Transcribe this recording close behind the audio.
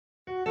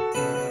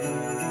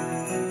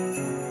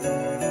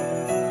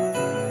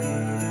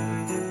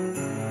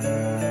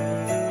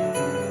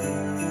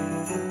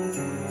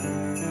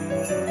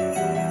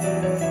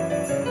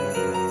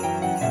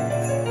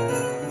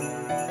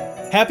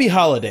Happy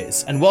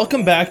holidays, and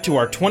welcome back to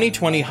our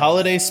 2020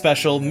 holiday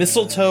special,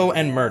 Mistletoe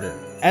and Murder.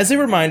 As a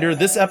reminder,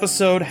 this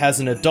episode has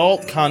an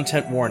adult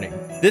content warning.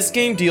 This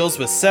game deals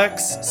with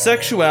sex,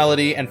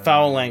 sexuality, and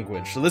foul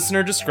language.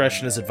 Listener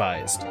discretion is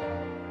advised.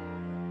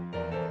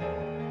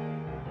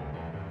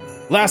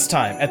 Last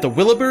time, at the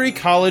Willibury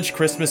College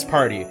Christmas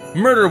party,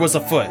 murder was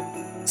afoot.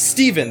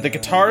 Steven, the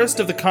guitarist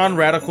of the Con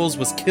Radicals,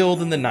 was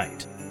killed in the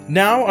night.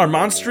 Now, our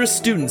monstrous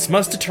students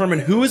must determine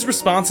who is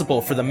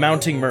responsible for the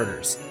mounting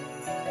murders.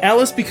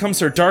 Alice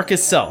becomes her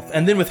darkest self,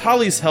 and then with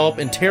Holly's help,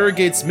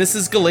 interrogates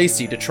Mrs.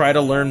 Galassi to try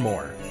to learn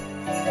more.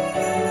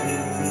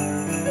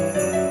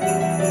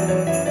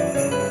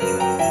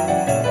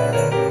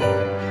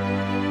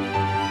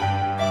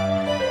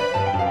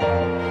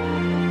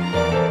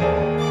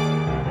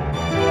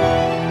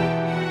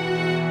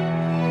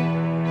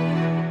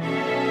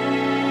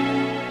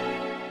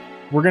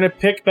 We're gonna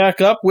pick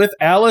back up with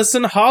Alice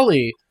and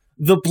Holly.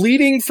 The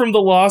bleeding from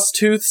the lost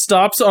tooth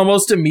stops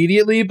almost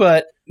immediately,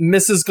 but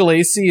Mrs.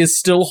 Galassi is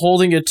still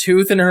holding a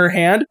tooth in her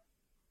hand.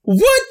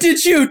 What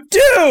did you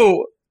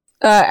do?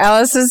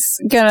 Alice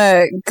is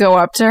gonna go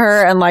up to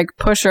her and,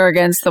 push her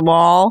against the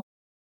wall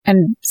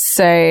and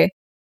say,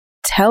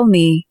 "Tell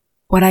me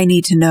what I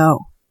need to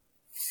know."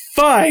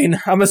 Fine.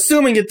 I'm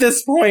assuming at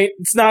this point,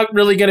 it's not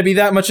really gonna be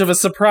that much of a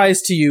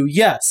surprise to you.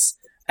 Yes.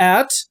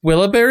 At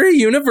Willibury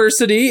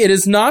University, it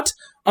is not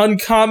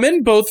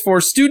uncommon both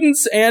for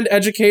students and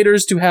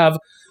educators to have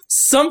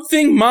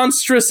something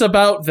monstrous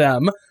about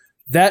them.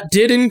 That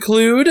did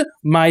include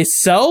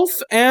myself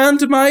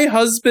and my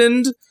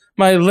husband,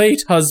 my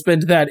late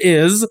husband, that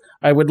is,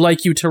 I would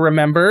like you to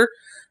remember,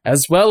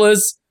 as well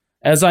as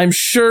I'm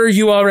sure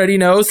you already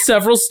know,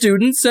 several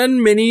students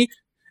and many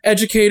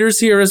educators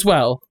here as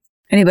well.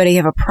 Anybody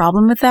have a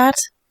problem with that?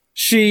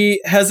 She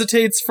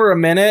hesitates for a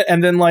minute,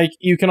 and then,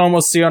 you can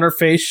almost see on her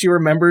face, she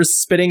remembers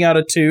spitting out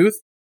a tooth.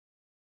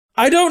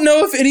 I don't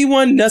know if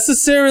anyone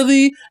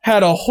necessarily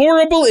had a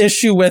horrible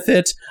issue with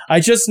it. I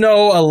just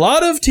know a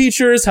lot of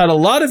teachers had a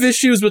lot of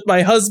issues with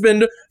my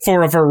husband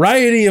for a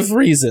variety of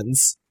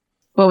reasons.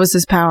 What was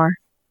his power?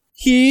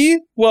 He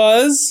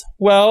was,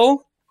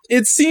 well,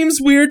 it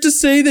seems weird to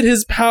say that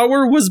his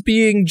power was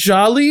being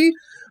jolly,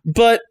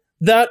 but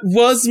that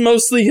was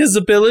mostly his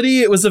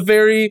ability. It was a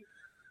very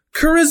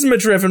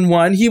charisma-driven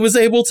one. He was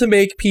able to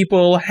make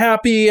people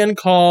happy and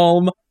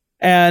calm,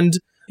 and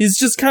he's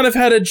just kind of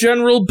had a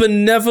general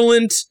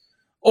benevolent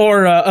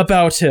aura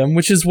about him,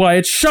 which is why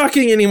it's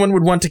shocking anyone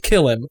would want to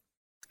kill him.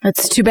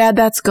 It's too bad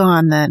that's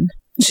gone, then.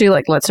 She,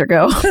 lets her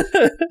go.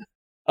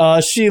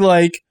 She,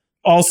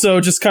 also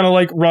just kind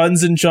of,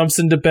 runs and jumps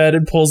into bed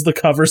and pulls the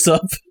covers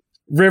up.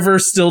 River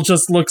still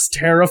just looks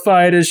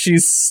terrified as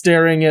she's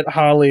staring at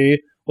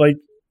Holly, like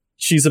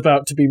she's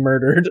about to be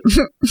murdered.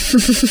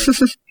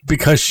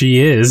 Because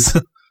she is.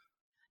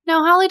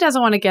 No, Holly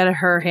doesn't want to get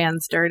her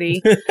hands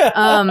dirty.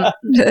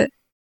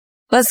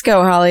 Let's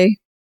go, Holly.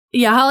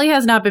 Yeah, Holly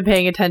has not been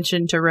paying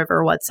attention to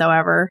River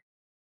whatsoever.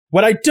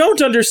 What I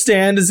don't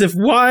understand is if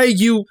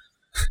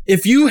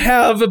you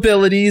have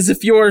abilities,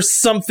 if you're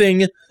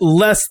something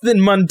less than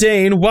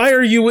mundane, why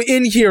are you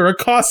in here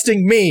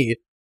accosting me?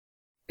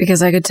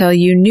 Because I could tell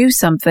you knew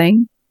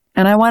something,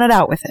 and I wanted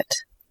out with it.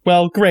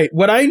 Well, great.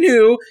 What I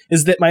knew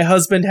is that my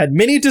husband had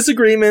many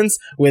disagreements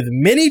with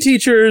many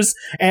teachers,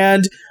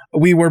 and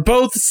we were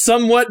both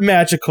somewhat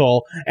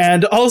magical,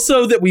 and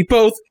also that we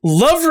both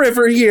love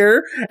River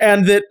here,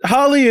 and that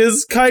Holly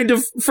is kind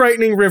of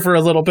frightening River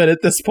a little bit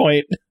at this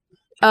point.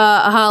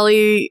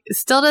 Holly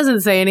still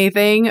doesn't say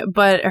anything,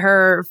 but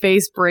her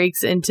face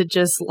breaks into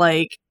just,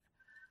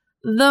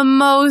 the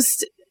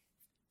most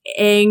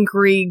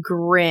angry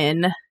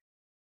grin.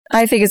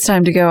 I think it's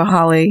time to go,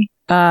 Holly.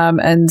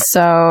 And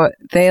so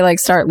they,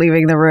 start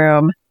leaving the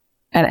room.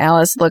 And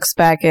Alice looks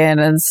back in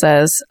and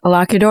says,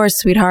 "Lock your doors,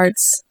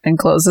 sweethearts," and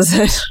closes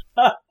it.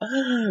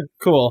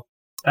 Cool.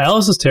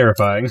 Alice is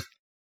terrifying.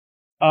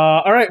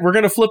 All right, we're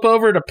going to flip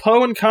over to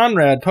Poe and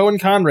Conrad. Poe and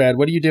Conrad,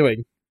 what are you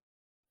doing?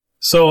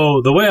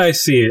 So, the way I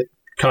see it,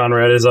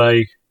 Conrad, is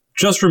I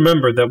just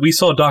remembered that we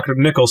saw Dr.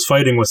 Nichols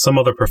fighting with some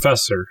other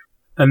professor,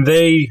 and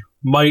they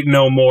might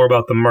know more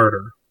about the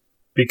murder,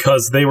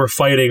 because they were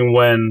fighting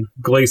when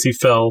Galassi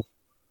fell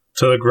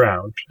to the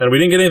ground. And we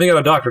didn't get anything out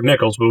of Dr.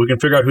 Nichols, but we can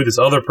figure out who this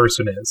other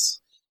person is.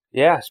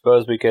 Yeah, I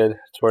suppose we could.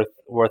 It's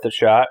worth a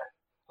shot.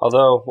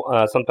 Although,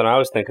 something I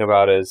was thinking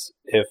about is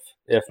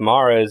if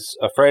Mara is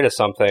afraid of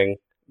something,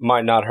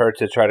 might not hurt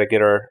to try to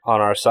get her on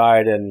our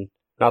side. And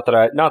not that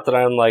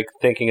I'm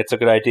thinking it's a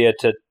good idea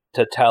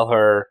to tell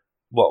her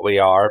what we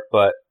are,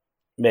 but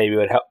maybe it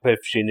would help if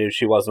she knew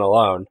she wasn't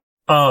alone.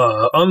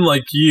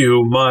 Unlike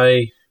you,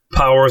 my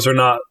powers are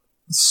not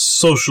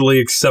socially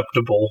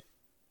acceptable.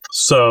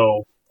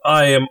 So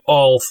I am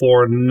all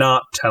for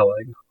not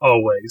telling,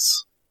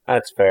 always.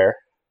 That's fair.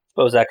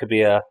 Suppose that could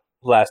be a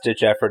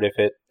last-ditch effort if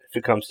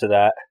it comes to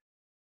that.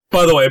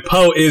 By the way,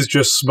 Poe is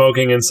just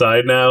smoking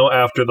inside now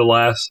after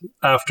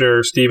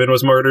Steven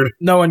was murdered.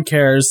 No one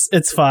cares.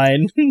 It's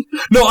fine.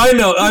 No, I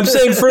know. I'm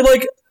saying for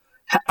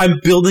I'm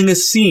building a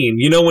scene.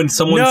 You know when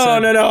someone said...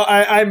 No.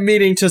 I'm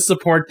meaning to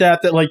support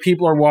that like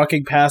people are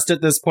walking past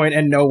at this point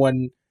and no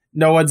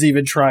one's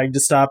even trying to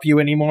stop you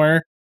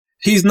anymore.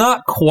 He's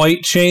not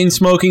quite chain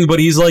smoking, but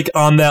he's like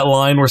on that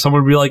line where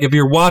someone would be like, if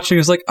you're watching,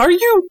 it's like, are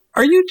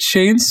you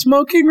chain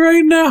smoking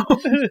right now?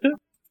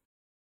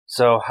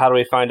 So how do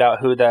we find out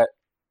who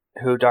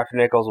Dr.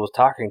 Nichols was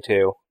talking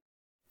to?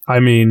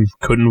 I mean,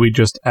 couldn't we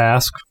just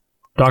ask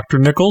Dr.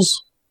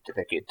 Nichols? Do you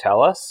think he'd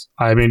tell us?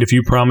 I mean, if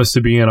you promise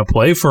to be in a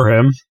play for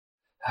him.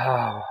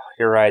 Oh,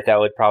 you're right. That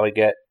would probably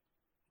get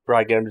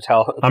him to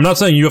tell. I'm not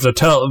saying you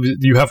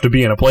have to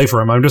be in a play for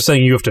him. I'm just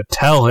saying you have to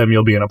tell him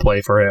you'll be in a play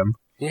for him.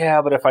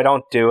 Yeah, but if I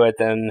don't do it,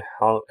 then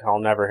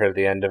I'll never hear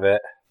the end of it.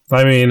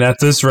 I mean,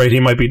 at this rate, he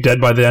might be dead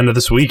by the end of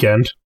this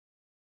weekend.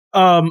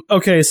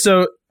 Okay,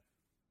 so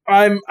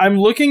I'm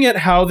looking at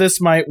how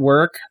this might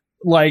work,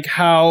 like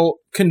how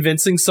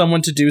convincing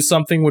someone to do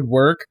something would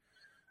work.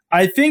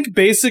 I think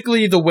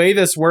basically the way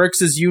this works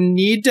is you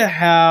need to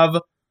have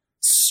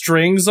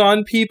strings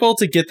on people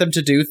to get them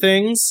to do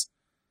things.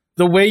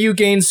 The way you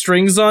gain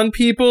strings on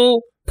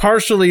people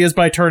partially is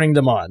by turning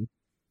them on.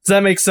 Does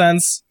that make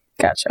sense?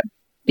 Gotcha.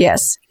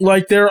 Yes.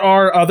 Like, there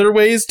are other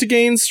ways to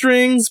gain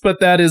strings, but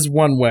that is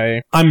one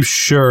way. I'm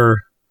sure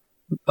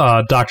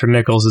Dr.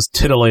 Nichols is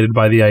titillated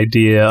by the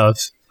idea of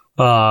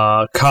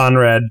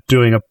Conrad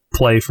doing a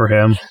play for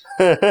him.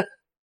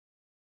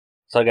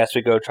 So I guess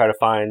we go try to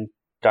find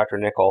Dr.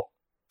 Nickel.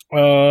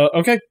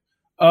 Okay.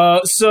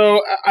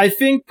 So I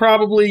think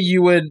probably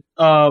you would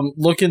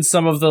look in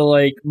some of the,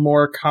 like,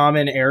 more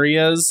common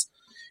areas.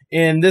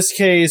 In this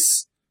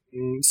case...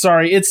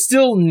 Sorry, it's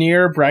still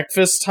near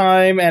breakfast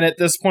time, and at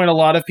this point a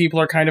lot of people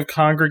are kind of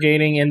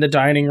congregating in the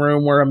dining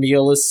room where a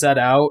meal is set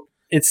out.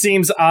 It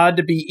seems odd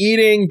to be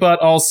eating, but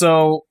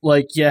also,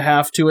 like, you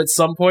have to at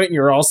some point, and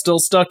you're all still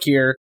stuck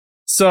here.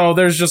 So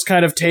there's just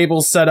kind of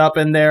tables set up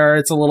in there.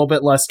 It's a little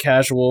bit less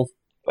casual.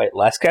 Wait,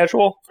 less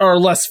casual? Or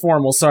less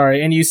formal,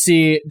 sorry. And you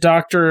see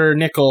Dr.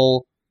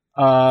 Nickel,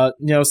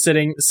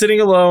 sitting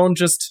alone,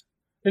 just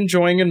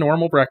enjoying a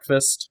normal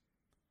breakfast.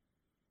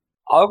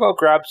 I'll go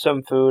grab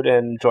some food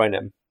and join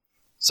him.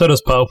 So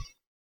does Poe.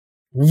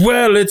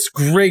 Well, it's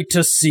great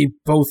to see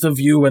both of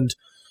you, and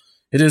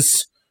it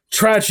is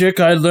tragic.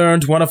 I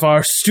learned one of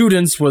our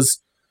students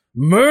was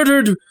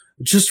murdered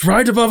just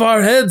right above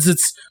our heads.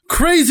 It's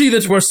crazy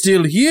that we're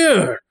still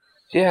here.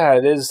 Yeah,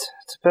 it is.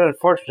 It's a bit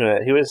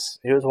unfortunate. He was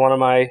one of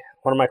my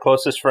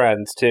closest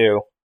friends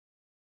too.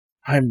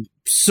 I'm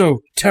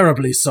so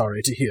terribly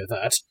sorry to hear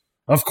that.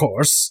 Of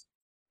course.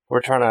 We're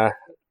trying to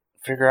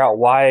figure out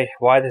why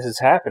this is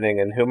happening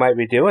and who might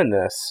be doing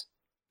this.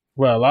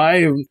 Well,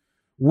 I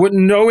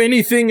wouldn't know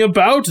anything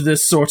about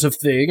this sort of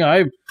thing.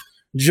 I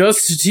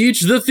just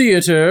teach the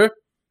theater.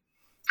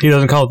 He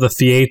doesn't call it the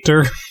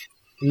theater?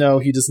 No,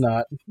 he does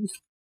not.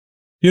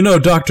 You know,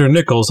 Dr.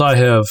 Nichols,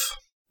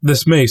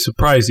 this may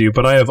surprise you,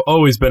 but I have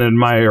always been an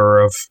admirer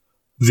of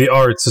the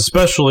arts,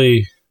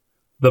 especially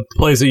the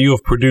plays that you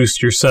have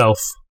produced yourself.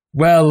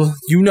 Well,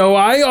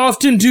 I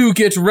often do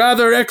get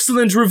rather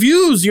excellent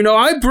reviews.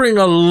 I bring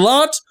a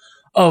lot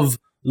of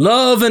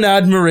love and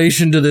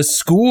admiration to this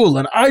school,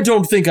 and I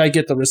don't think I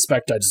get the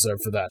respect I deserve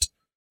for that.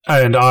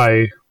 And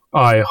I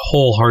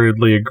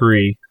wholeheartedly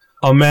agree.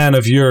 A man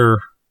of your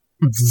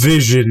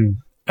vision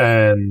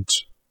and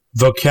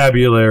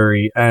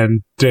vocabulary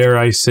and, dare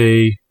I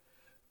say,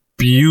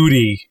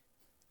 beauty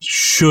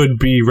should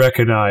be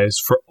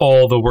recognized for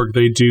all the work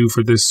they do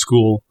for this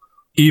school,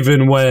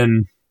 even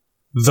when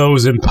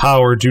those in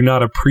power do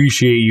not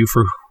appreciate you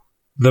for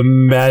the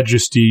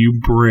majesty you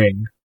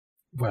bring.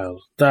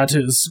 Well, that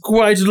is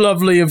quite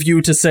lovely of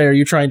you to say. Are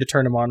you trying to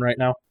turn him on right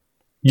now?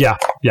 Yeah.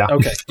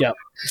 Okay, yeah.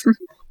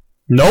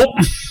 Nope.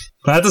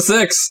 That's a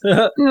 6.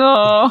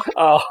 No.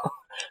 Oh.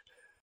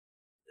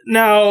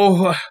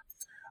 Now,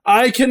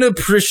 I can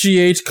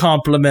appreciate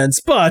compliments,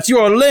 but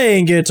you're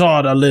laying it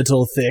on a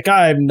little thick.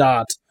 I'm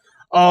not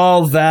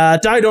all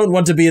that. I don't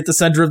want to be at the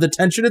center of the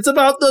tension. It's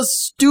about the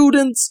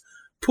students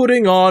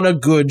putting on a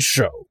good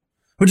show.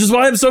 Which is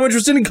why I'm so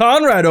interested in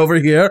Conrad over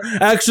here,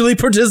 actually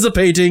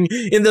participating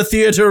in the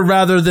theater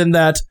rather than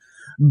that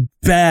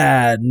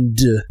band.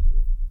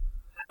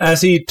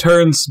 As he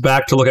turns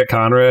back to look at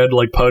Conrad,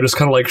 like, Poe just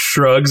kind of, like,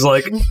 shrugs,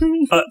 like,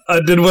 I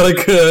did what I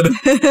could.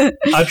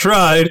 I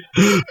tried.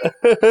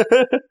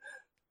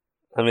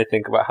 Let me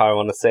think about how I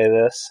want to say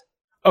this.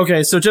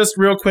 Okay, so just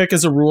real quick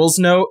as a rules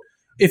note,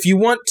 if you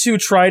want to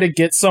try to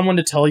get someone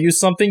to tell you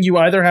something, you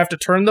either have to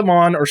turn them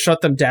on or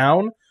shut them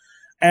down.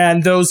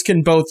 And those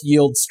can both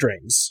yield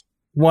strings.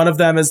 One of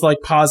them is, like,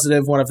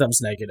 positive, one of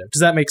them's negative. Does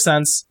that make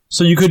sense?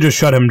 So you could just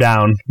shut him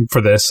down for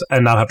this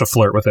and not have to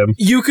flirt with him.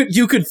 You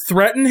could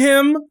threaten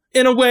him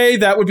in a way.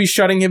 That would be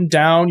shutting him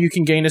down. You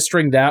can gain a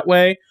string that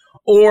way.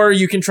 Or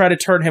you can try to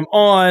turn him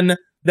on.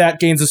 That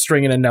gains a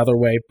string in another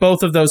way.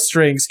 Both of those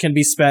strings can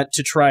be spent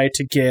to try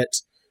to get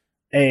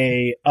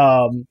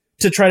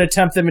to try to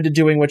tempt them into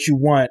doing what you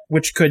want,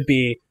 which could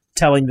be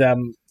telling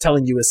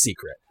you a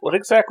secret. What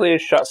exactly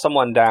is shut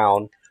someone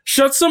down?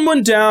 Shut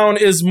someone down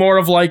is more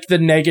of, like, the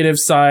negative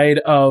side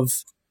of...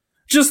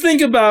 Just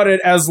think about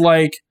it as,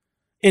 like,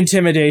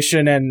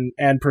 intimidation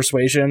and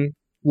persuasion.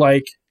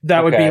 Like,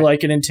 that would be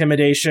like an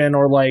intimidation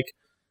or like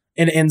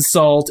an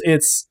insult.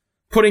 It's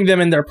putting them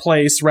in their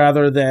place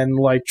rather than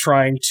like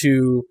trying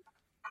to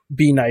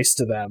be nice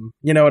to them.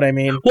 You know what I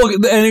mean? Well,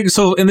 and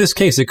so in this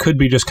case, it could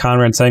be just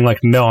Conrad saying like,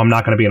 no, I'm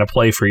not going to be in a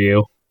play for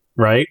you,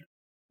 right?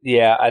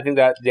 Yeah, I think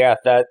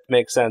that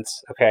makes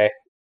sense. Okay.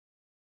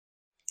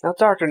 Now,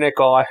 Dr.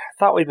 Nickel, I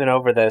thought we'd been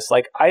over this.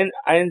 Like, I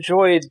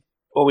enjoyed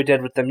what we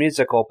did with the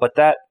musical, but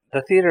the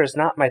theater is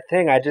not my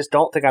thing. I just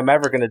don't think I'm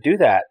ever going to do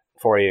that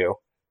for you.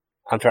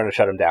 I'm trying to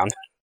shut him down.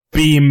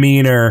 Be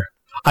meaner.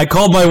 I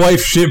called my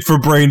wife shit for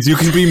brains. You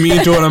can be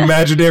mean to an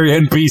imaginary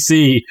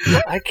NPC.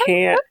 I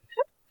can't.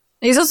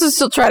 He's also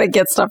still trying to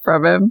get stuff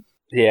from him.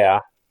 Yeah.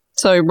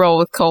 So you roll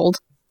with cold.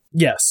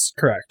 Yes,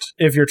 correct.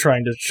 If you're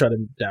trying to shut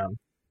him down.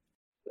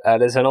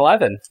 That is an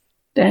 11.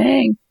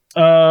 Dang.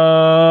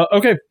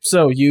 Okay,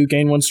 so you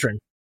gain 1 string.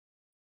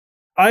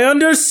 I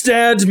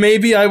understand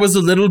maybe I was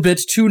a little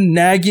bit too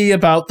naggy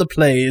about the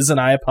plays, and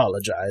I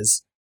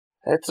apologize.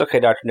 It's okay,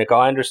 Dr. Nickel.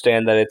 I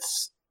understand that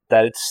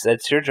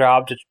it's your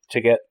job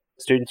to get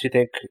students you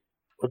think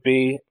would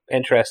be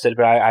interested,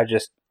 but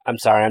I'm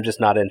sorry, I'm just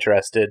not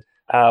interested.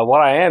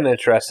 What I am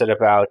interested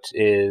about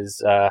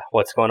is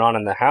what's going on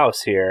in the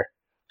house here.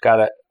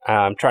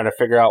 I'm trying to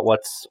figure out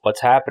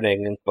what's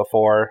happening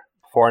before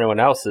anyone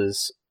else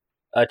is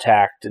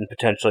attacked and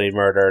potentially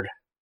murdered.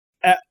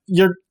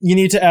 You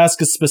need to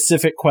ask a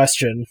specific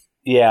question.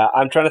 Yeah,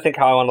 I'm trying to think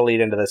how I want to lead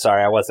into this.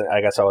 Sorry,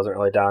 I guess I wasn't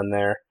really done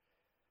there.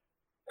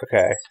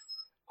 Okay.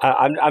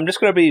 I'm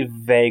just going to be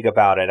vague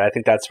about it. I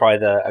think that's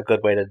probably a good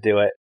way to do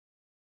it.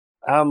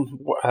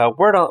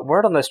 Word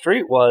on the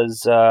street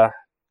was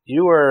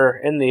you were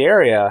in the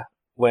area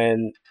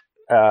when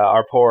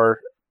our poor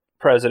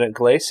President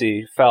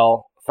Glacy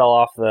fell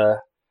off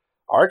the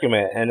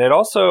argument, and it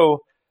also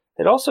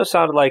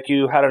sounded like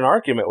you had an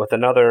argument with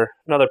another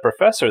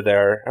professor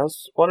there. I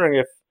was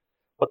wondering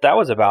what that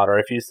was about, or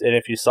if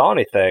you saw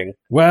anything.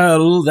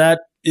 Well, that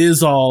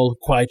is all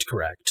quite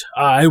correct.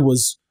 I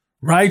was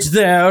right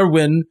there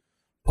when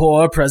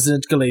poor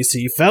President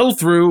Glacy fell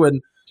through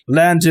and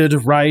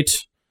landed right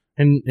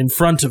in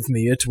front of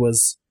me. It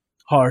was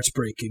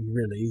heartbreaking,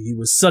 really. He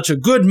was such a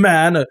good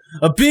man,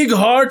 a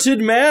big-hearted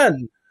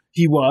man.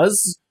 He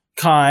was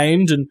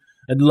kind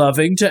and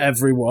loving to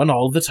everyone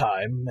all the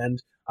time, and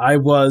I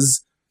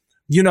was,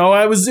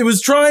 it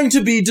was trying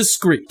to be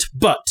discreet,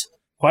 but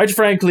quite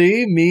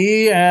frankly,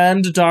 me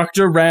and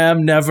Dr.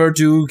 Ram never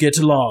do get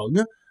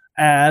along,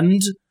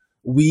 and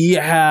we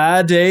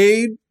had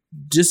a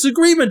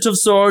disagreement of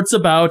sorts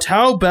about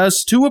how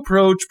best to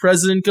approach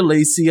President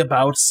Glacy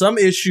about some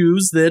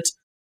issues that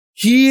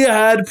he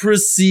had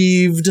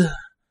perceived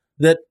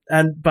that,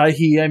 and by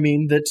he I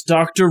mean that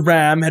Dr.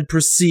 Ram had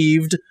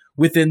perceived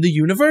within the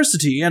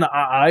university, and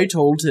I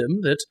told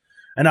him that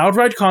an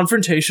outright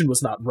confrontation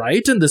was not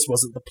right, and this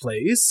wasn't the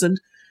place, and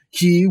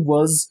he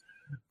was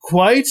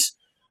quite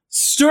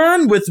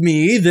stern with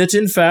me that,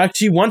 in fact,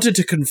 he wanted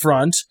to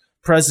confront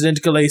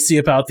President Glacy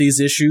about these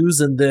issues,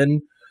 and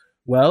then,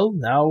 well,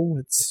 now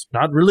it's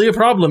not really a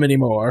problem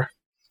anymore.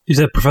 You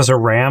said Professor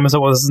Ram, is that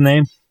what was his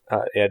name?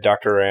 Yeah,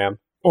 Dr. Ram.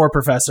 Or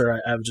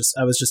Professor, I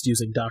was just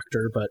using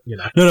Doctor, but,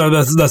 No,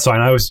 that's fine.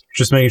 I was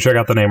just making sure I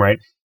got the name right.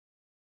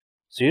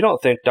 So you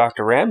don't think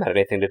Dr. Ram had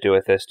anything to do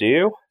with this, do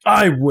you?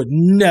 I would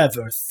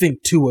never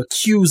think to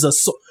accuse a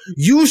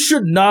You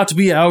should not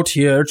be out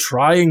here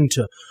trying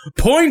to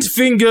point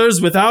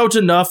fingers without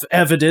enough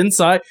evidence.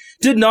 I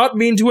did not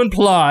mean to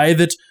imply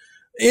that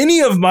any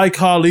of my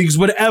colleagues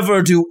would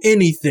ever do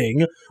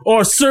anything,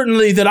 or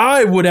certainly that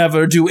I would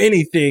ever do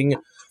anything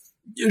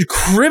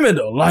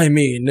criminal. I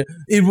mean,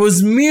 it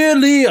was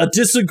merely a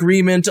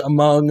disagreement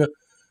among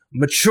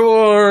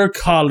mature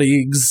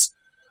colleagues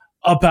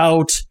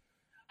about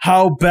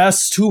how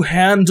best to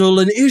handle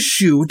an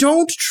issue.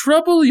 Don't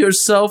trouble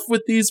yourself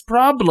with these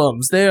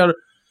problems. They are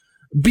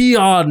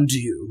beyond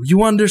you.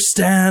 You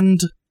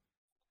understand?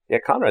 Yeah,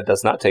 Conrad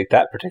does not take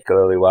that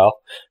particularly well.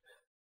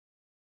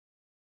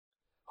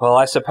 Well,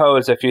 I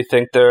suppose if you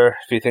think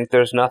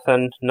there's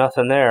nothing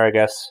there, I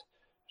guess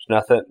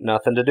there's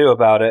nothing to do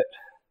about it.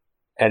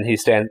 And he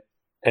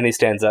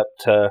stands up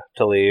to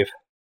leave.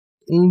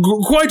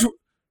 Quite.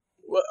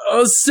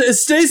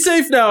 Stay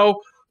safe now,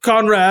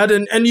 Conrad,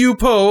 and you,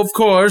 Poe, of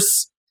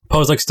course.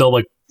 Poe's still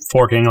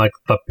forking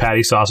the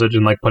patty sausage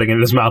and putting it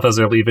in his mouth as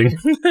they're leaving.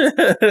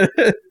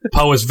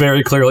 Poe is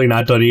very clearly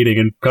not done eating,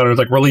 and Conrad's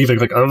we're leaving.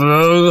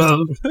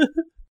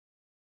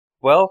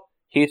 Well,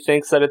 he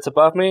thinks that it's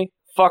above me.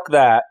 Fuck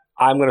that.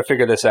 I'm gonna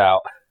figure this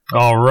out.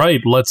 All right,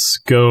 let's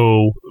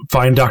go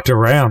find Dr.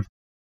 Ram.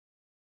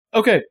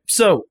 Okay,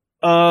 so,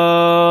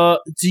 do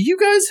you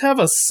guys have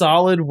a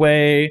solid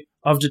way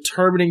of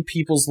determining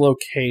people's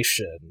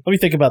location? Let me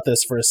think about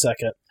this for a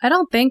second. I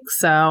don't think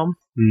so.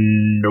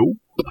 Nope.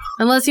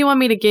 Unless you want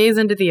me to gaze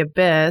into the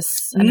abyss.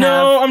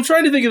 I'm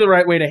trying to think of the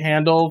right way to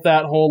handle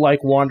that whole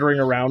wandering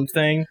around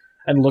thing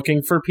and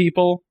looking for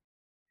people.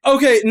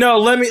 Okay, no,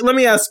 let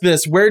me ask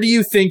this. Where do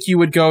you think you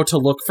would go to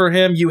look for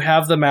him? You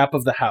have the map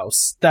of the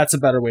house. That's a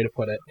better way to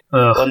put it.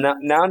 Well,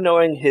 now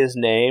knowing his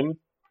name,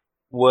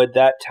 would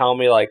that tell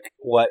me like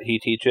what he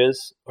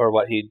teaches or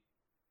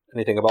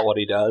anything about what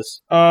he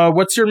does?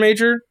 What's your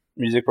major?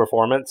 Music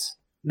performance?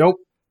 Nope.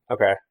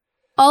 Okay.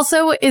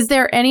 Also, is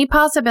there any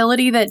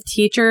possibility that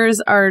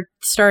teachers are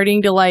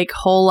starting to like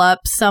hole up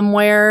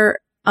somewhere,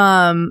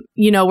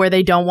 where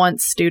they don't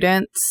want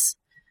students,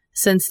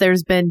 since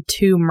there's been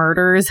 2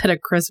 murders at a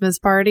Christmas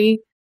party?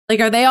 Like,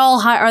 are they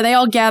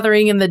all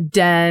gathering in the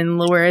den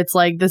where it's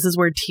like, this is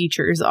where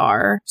teachers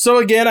are? So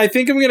again, I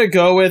think I'm going to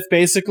go with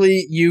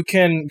basically you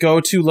can go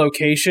to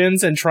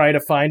locations and try to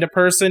find a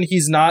person.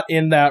 He's not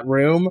in that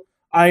room.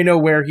 I know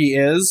where he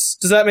is.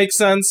 Does that make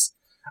sense?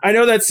 I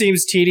know that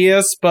seems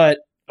tedious, but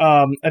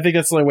I think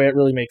that's the only way it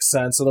really makes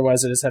sense.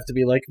 Otherwise, I just have to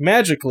be like,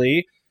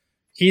 magically,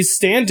 he's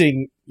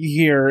standing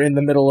here in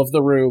the middle of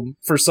the room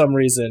for some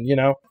reason,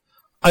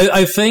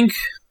 I think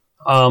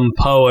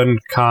Poe and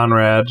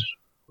Conrad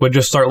would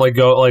just start what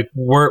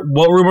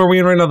room are we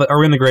in right now? Are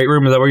we in the great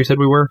room? Is that where you said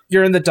we were?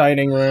 You're in the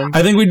dining room.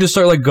 I think we'd just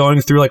start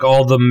going through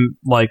all the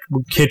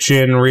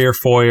kitchen, rear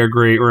foyer,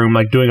 great room,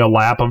 doing a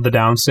lap of the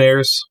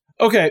downstairs.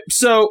 Okay,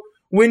 so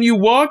when you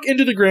walk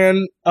into the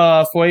grand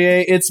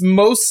foyer, it's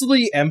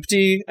mostly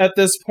empty at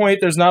this point.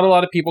 There's not a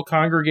lot of people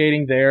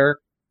congregating there.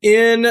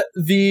 In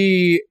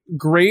the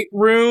great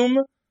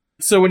room,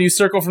 so when you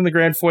circle from the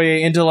grand foyer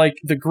into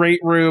the great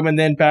room and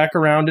then back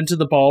around into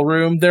the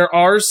ballroom, there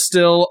are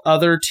still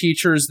other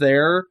teachers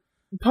there.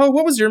 Poe,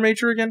 what was your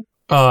major again?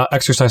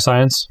 Exercise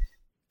science.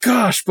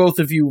 Gosh, both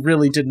of you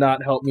really did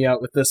not help me out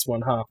with this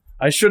one, huh?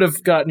 I should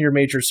have gotten your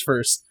majors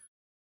first.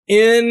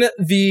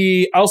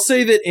 I'll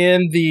say that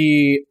in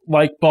the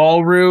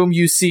ballroom,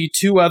 you see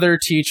 2 other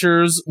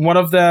teachers. One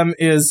of them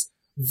is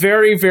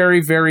very,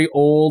 very, very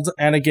old,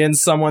 and again,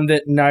 someone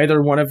that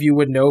neither one of you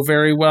would know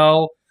very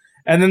well.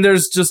 And then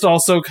there's just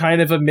also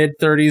kind of a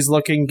mid-30s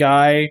looking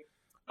guy.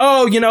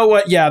 Oh, you know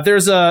what? Yeah,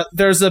 there's a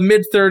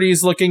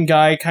mid-30s looking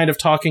guy kind of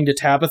talking to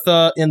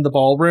Tabitha in the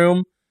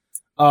ballroom.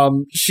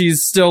 She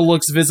still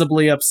looks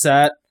visibly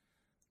upset.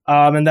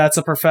 And that's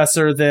a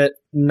professor that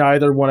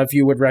neither one of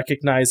you would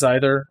recognize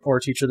either, or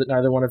a teacher that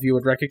neither one of you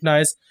would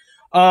recognize.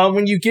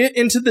 When you get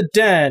into the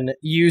den,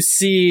 you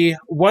see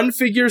one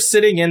figure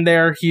sitting in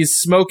there. He's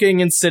smoking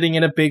and sitting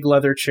in a big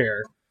leather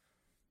chair.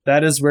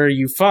 That is where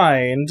you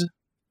find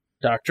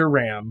Dr.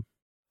 Ram.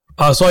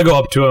 So I go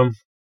up to him.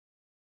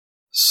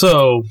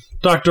 So,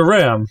 Dr.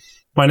 Ram,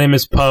 my name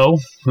is Poe.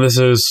 This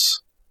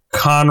is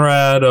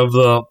Conrad of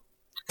the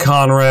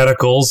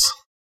Conradicals.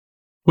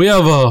 We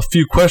have a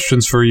few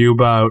questions for you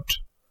about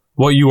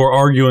what you were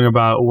arguing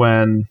about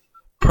when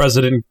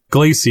President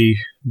Glacy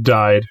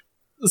died.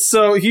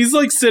 So he's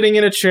sitting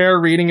in a chair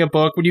reading a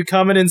book. When you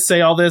come in and say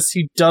all this,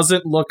 he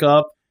doesn't look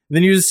up.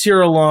 Then you just hear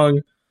a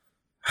long...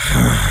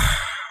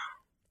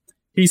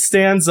 He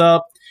stands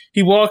up.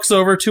 He walks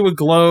over to a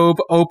globe,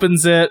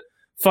 opens it,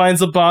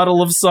 finds a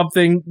bottle of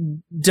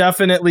something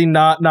definitely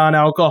not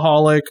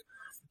non-alcoholic,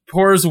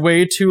 pours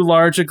way too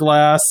large a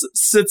glass,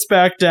 sits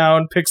back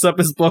down, picks up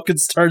his book, and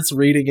starts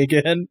reading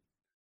again.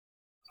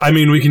 I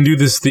mean, we can do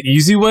this the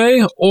easy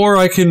way, or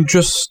I can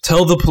just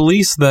tell the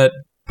police that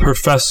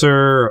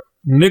Professor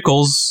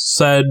Nichols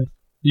said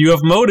you have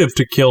motive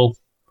to kill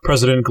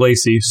President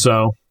Glacy,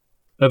 so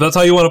if that's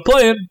how you want to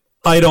play it,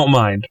 I don't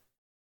mind.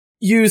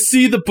 You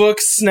see the book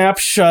snap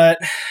shut,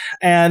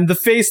 and the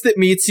face that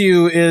meets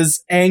you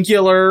is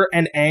angular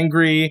and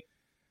angry.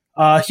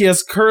 He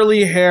has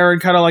curly hair and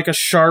kind of a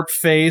sharp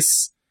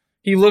face.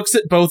 He looks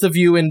at both of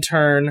you in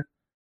turn.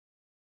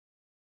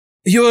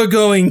 You're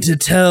going to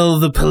tell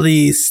the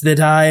police that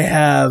I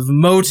have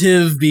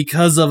motive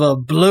because of a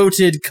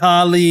bloated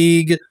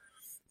colleague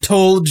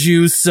told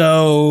you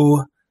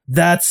so.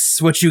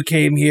 That's what you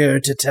came here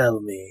to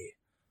tell me.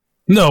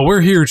 No,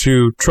 we're here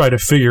to try to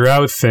figure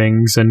out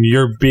things, and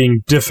you're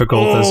being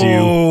difficult as you...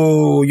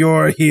 Oh,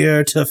 you're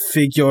here to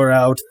figure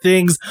out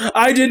things.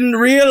 I didn't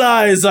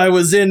realize I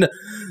was in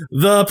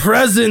the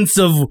presence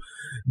of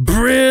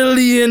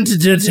brilliant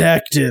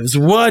detectives.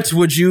 What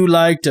would you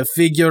like to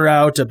figure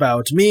out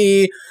about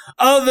me,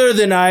 other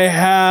than I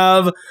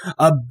have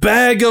a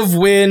bag of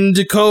wind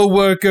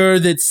coworker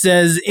that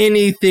says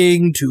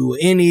anything to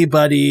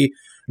anybody,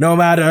 no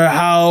matter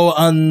how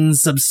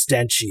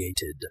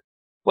unsubstantiated?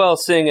 Well,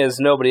 seeing as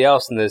nobody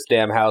else in this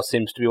damn house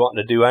seems to be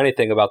wanting to do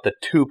anything about the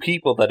 2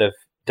 people that have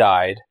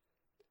died,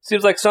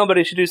 seems like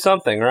somebody should do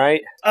something,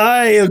 right?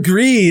 I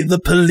agree, the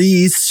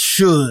police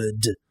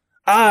should.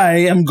 I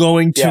am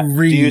going to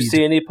read. Do you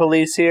see any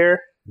police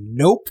here?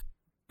 Nope.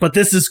 But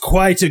this is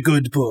quite a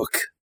good book.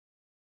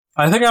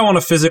 I think I want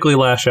to physically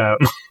lash out.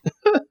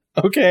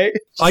 Okay.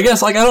 I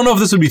guess, I don't know if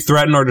this would be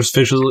threatened or just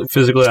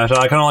physically lash out.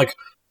 I kind of,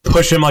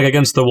 push him,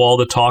 against the wall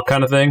to talk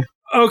kind of thing.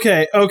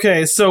 Okay,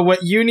 so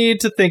what you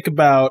need to think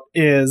about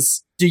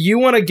is, do you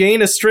want to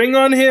gain a string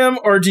on him,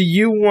 or do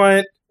you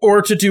want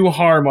to do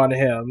harm on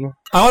him?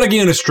 I want to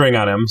gain a string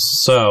on him,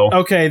 so...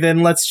 Okay,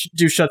 then let's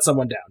do shut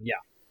someone down, yeah.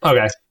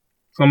 Okay.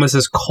 This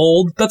is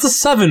cold. That's a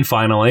 7,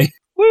 finally.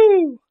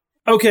 Woo!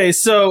 Okay,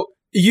 so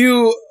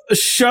you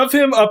shove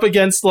him up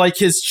against,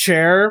 his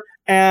chair,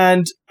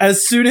 And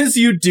as soon as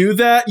you do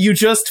that, you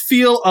just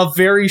feel a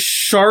very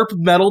sharp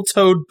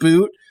metal-toed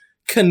boot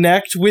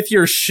connect with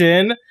your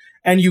shin,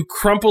 and you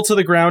crumple to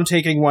the ground,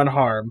 taking 1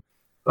 harm.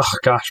 Oh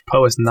gosh,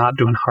 Poe is not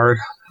doing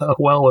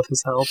well with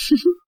his health.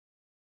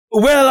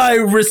 Well, I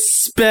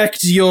respect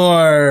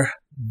your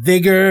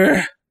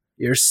vigor,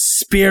 your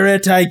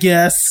spirit, I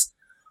guess.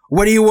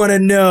 What do you want to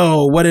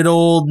know? What did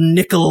old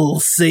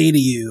Nickel say to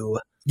you?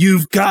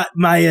 You've got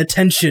my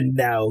attention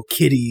now,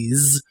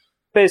 kiddies.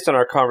 Based on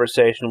our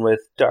conversation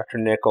with Dr.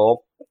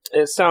 Nickel,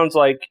 it sounds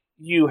like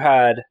you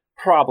had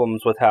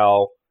problems with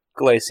how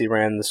Glacy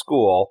ran the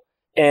school,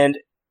 and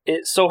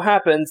it so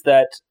happens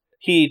that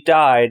he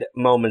died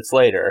moments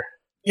later.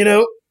 You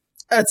know,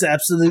 that's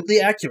absolutely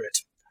accurate.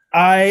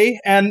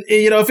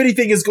 If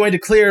anything is going to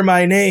clear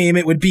my name,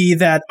 it would be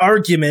that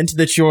argument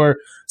that you're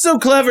so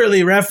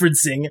cleverly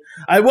referencing.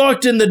 I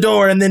walked in the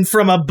door and then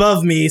from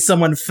above me,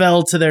 someone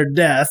fell to their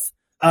death.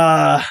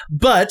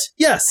 But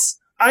yes,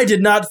 I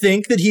did not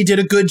think that he did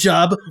a good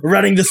job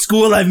running the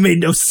school. I've made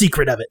no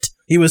secret of it.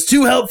 He was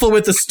too helpful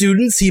with the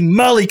students. He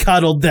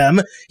mollycoddled them.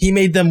 He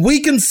made them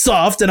weak and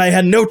soft, and I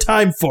had no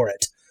time for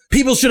it.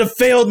 People should have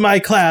failed my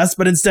class,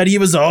 but instead he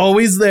was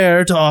always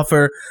there to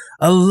offer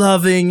a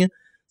loving,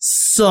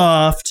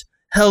 soft,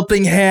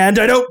 helping hand.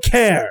 I don't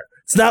care.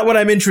 It's not what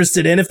I'm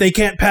interested in. If they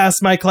can't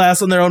pass my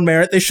class on their own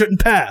merit, they shouldn't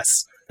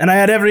pass. And I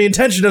had every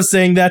intention of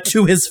saying that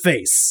to his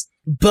face.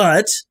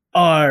 But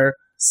our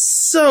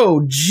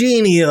so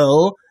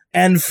genial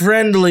and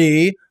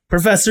friendly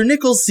Professor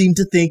Nichols seemed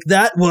to think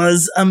that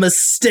was a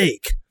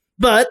mistake.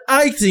 But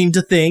I seem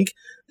to think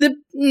that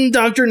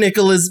Dr.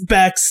 Nickel is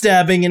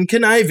backstabbing and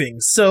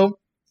conniving, so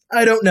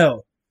I don't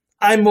know.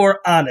 I'm more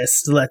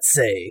honest, let's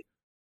say.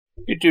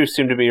 You do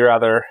seem to be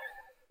rather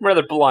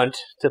blunt,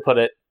 to put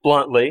it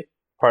bluntly.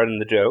 Pardon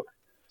the joke.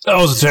 That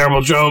was a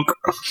terrible joke.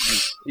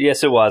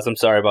 Yes, it was. I'm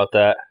sorry about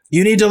that.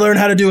 You need to learn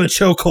how to do a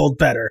chokehold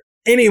better.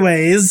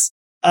 Anyways,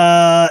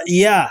 I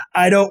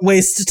don't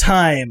waste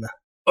time.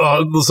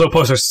 So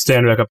Poster,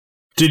 stand back up.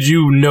 Did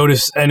you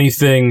notice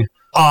anything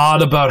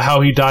odd about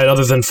how he died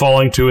other than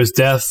falling to his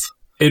death?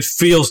 It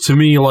feels to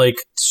me like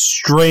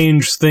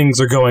strange things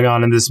are going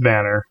on in this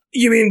manner.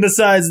 You mean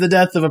besides the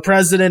death of a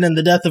president and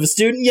the death of a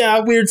student? Yeah,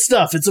 weird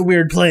stuff. It's a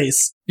weird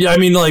place. Yeah, I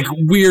mean, like,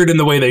 weird in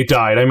the way they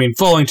died. I mean,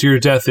 falling to your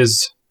death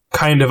is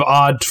kind of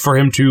odd for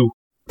him to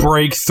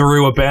break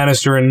through a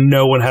banister and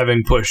no one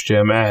having pushed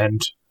him,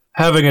 and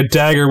having a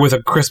dagger with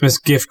a Christmas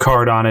gift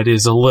card on it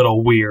is a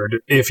little weird,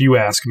 if you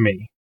ask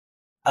me.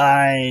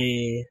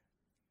 I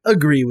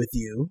agree with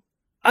you.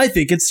 I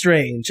think it's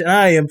strange, and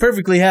I am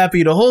perfectly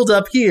happy to hold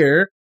up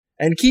here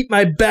and keep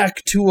my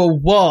back to a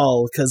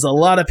wall, because a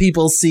lot of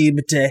people seem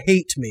to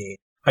hate me.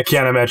 I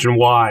can't imagine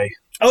why.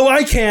 Oh,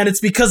 I can.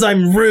 It's because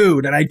I'm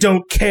rude, and I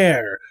don't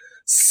care.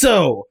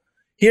 So,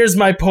 here's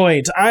my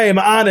point. I am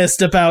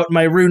honest about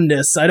my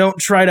rudeness. I don't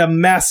try to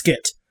mask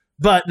it.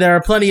 But there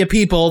are plenty of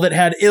people that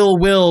had ill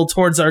will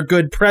towards our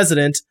good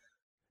president.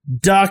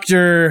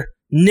 Dr.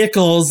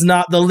 Nichols,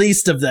 not the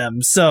least of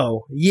them.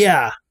 So,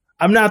 yeah.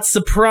 I'm not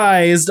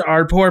surprised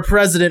our poor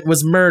president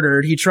was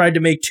murdered. He tried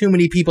to make too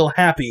many people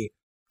happy.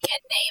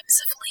 Get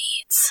names of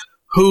leads.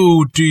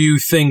 Who do you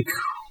think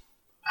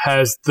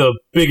has the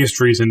biggest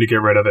reason to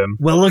get rid of him?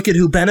 Well, look at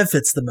who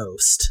benefits the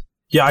most.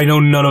 Yeah, I know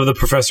none of the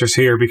professors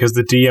here because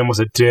the DM was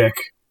a dick.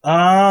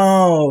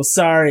 Oh,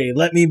 sorry.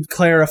 Let me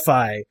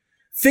clarify.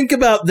 Think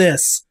about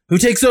this. Who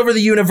takes over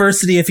the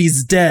university if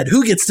he's dead?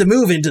 Who gets to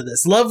move into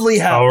this lovely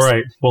house? All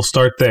right, we'll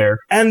start there.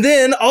 And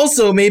then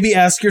also maybe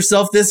ask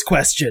yourself this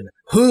question.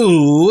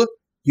 Who,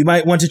 you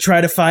might want to try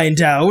to find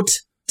out,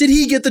 did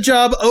he get the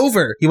job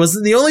over? He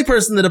wasn't the only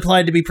person that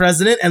applied to be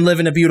president and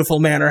live in a beautiful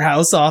manor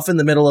house off in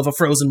the middle of a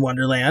frozen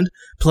wonderland.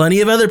 Plenty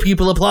of other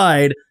people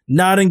applied,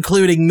 not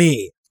including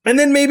me. And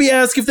then maybe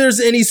ask if there's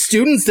any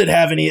students that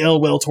have any ill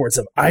will towards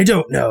him. I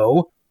don't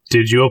know.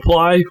 Did you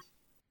apply?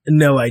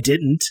 No, I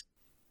didn't.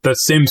 That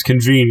seems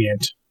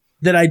convenient.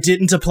 That I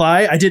didn't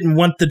apply? I didn't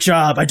want the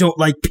job. I don't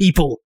like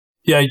people.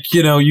 Yeah,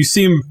 you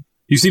seem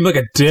like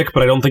a dick,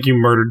 but I don't think you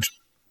murdered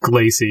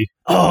Glacy.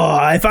 Oh,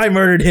 if I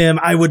murdered him,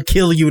 I would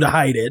kill you to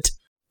hide it.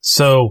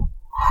 So,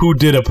 who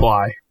did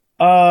apply?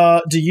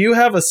 Do you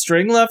have a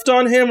string left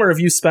on him, or have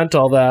you spent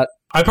all that?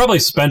 I probably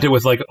spent it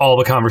with, like, all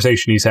the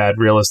conversation he's had,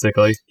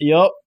 realistically.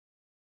 Yup.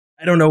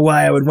 I don't know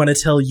why I would want to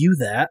tell you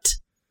that.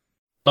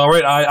 All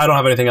right, I don't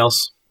have anything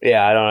else.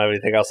 Yeah, I don't have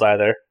anything else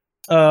either.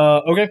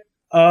 Okay.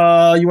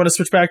 You want to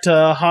switch back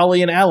to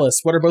Holly and Alice?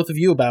 What are both of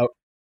you about?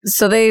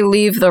 So they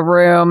leave the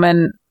room,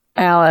 and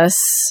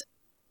Alice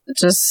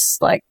just,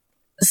 like,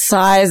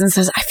 sighs and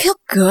says, I feel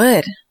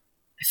good.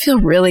 I feel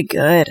really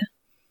good.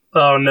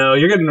 Oh, no,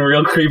 you're getting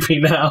real creepy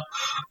now.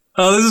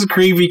 Oh, this is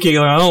creepy,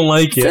 Caitlin. I don't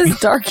like it. It's his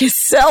darkest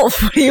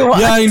self. What do you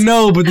want? Yeah, I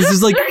know, but this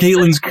is like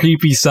Caitlin's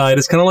creepy side.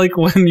 It's kind of like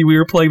when we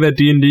were playing that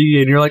D&D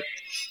and you're like,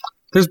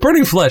 there's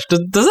burning flesh. Does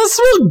that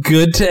smell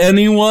good to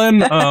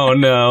anyone? Oh,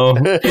 no.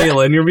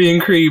 Caitlin, you're being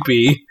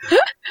creepy.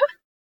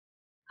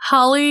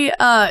 Holly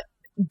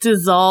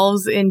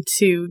dissolves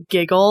into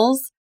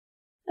giggles.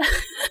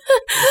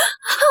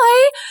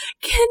 I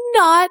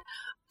cannot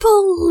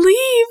believe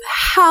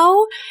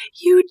how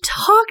you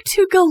talked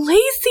to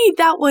Galacey.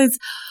 That was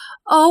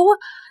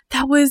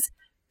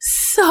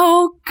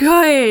so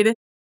good.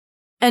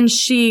 And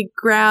she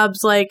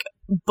grabs like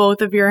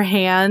both of your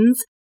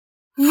hands.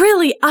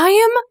 Really,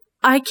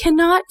 I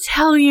cannot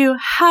tell you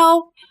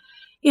how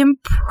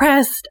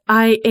impressed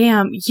I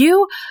am.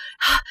 You're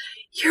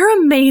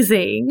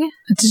amazing.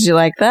 Did you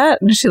like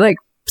that? And she like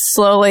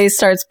slowly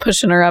starts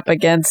pushing her up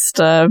against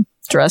a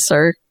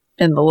dresser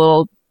in the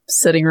little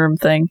sitting room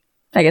thing.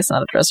 I guess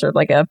not a dresser,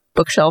 like a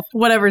bookshelf.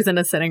 Whatever's in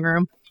a sitting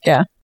room.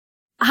 Yeah.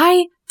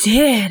 I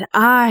did.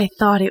 I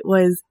thought it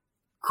was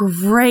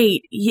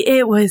great.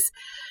 It was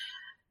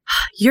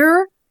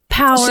your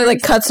power. She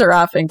like cuts her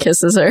off and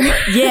kisses her.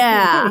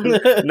 Yeah.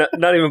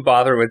 Not even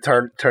bothering with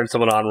turn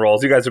someone on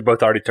rolls. You guys are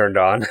both already turned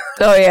on.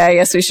 Oh yeah, I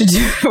guess we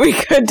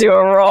could do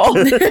a roll.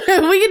 We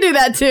could do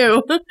that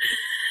too.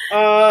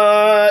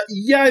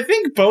 Yeah, I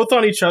think both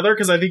on each other,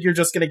 because I think you're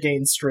just going to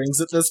gain strings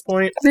at this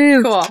point.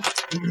 Cool.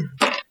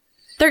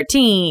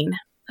 13.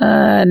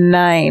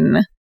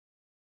 9.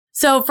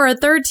 So for a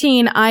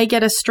 13, I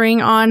get a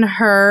string on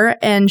her,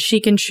 and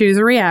she can choose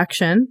a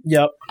reaction.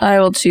 Yep. I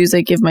will choose I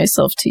give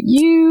myself to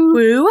you.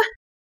 Woo.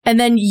 And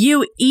then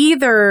you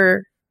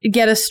either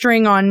get a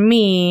string on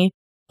me,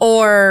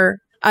 or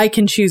I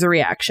can choose a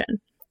reaction.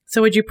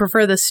 So would you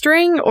prefer the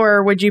string,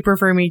 or would you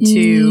prefer me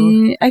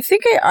to... I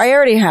think I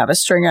already have a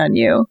string on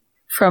you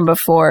from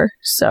before,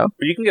 so...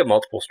 But you can get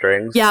multiple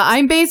strings. Yeah,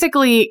 I'm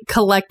basically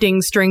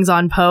collecting strings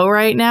on Poe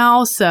right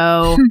now,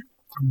 so...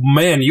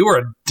 Man, you are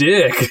a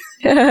dick.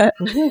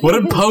 What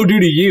did Poe do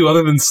to you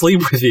other than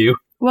sleep with you?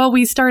 Well,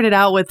 we started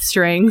out with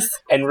strings.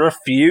 And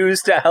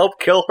refused to help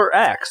kill her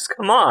ex.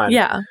 Come on.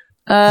 Yeah.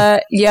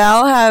 Yeah,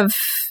 I'll have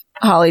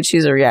Holly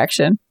choose a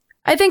reaction.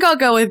 I think I'll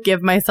go with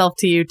give myself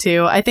to you,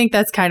 too. I think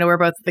that's kind of where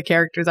both of the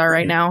characters are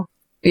right now.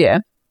 Yeah.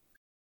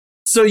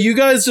 So you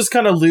guys just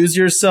kind of lose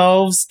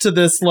yourselves to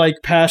this, like,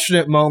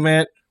 passionate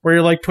moment where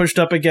you're, like, pushed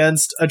up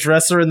against a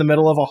dresser in the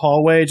middle of a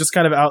hallway, just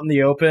kind of out in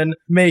the open,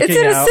 making It's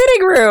in out. a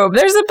sitting room.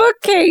 There's a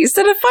bookcase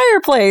and a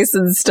fireplace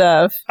and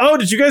stuff. Oh,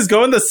 did you guys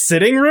go in the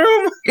sitting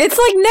room? It's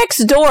like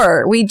next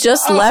door. We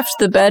just left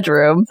the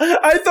bedroom.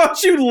 I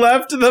thought you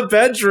left the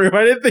bedroom.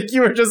 I didn't think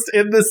you were just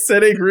in the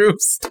sitting room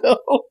still.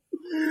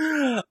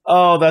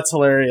 Oh, that's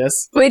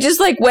hilarious. We just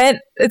like went,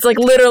 it's like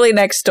literally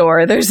next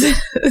door. There's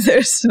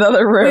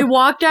another We room.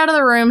 walked out of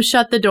the room,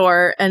 shut the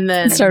door, and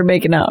then Started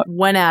making out.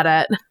 went at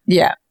it.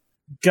 Yeah.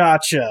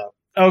 Gotcha.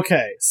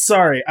 Okay,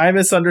 sorry, I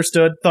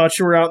misunderstood. Thought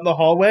you were out in the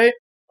hallway.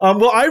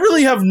 Well, I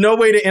really have no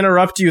way to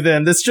interrupt you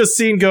then. This just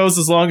scene goes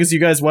as long as you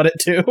guys want it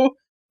to.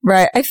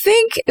 Right. I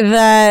think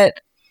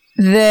that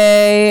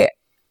they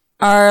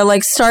are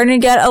like starting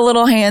to get a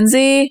little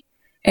handsy,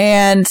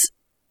 and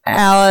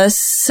Alice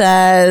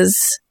says,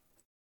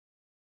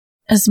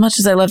 as much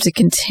as I love to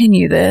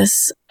continue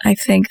this, I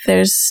think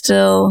there's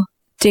still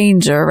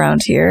danger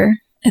around here.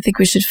 I think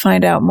we should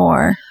find out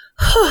more.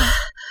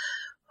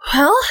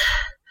 Well,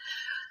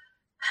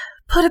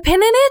 put a pin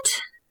in it.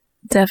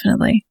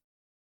 Definitely.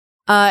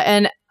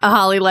 And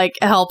Holly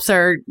helps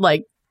her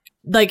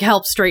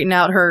help straighten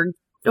out her.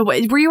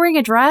 Wait, were you wearing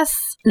a dress?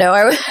 No,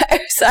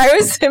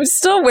 I'm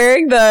still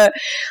wearing the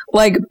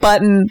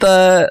button,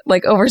 the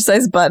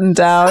oversized button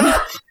down.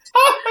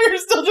 You're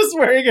still just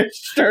wearing a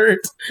shirt.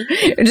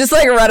 You're just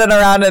running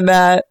around in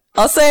that.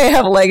 I'll say I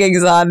have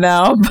leggings on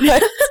now,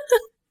 but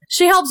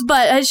She helps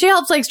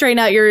straighten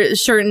out your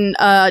shirt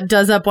and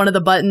does up one of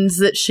the buttons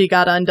that she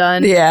got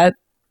undone. yeah,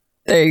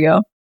 there you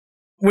go.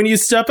 When you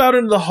step out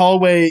into the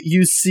hallway,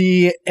 you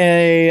see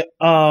and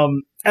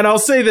I'll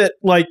say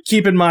that,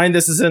 keep in mind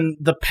this is in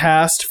the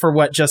past for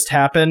what just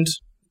happened.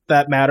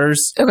 That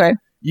matters. Okay.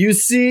 You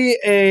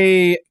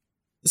see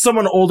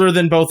someone older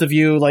than both of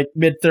you,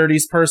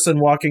 mid-30s person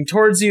walking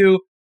towards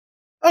you.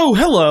 Oh,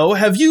 hello.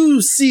 Have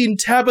you seen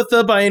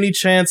Tabitha by any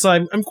chance?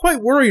 I'm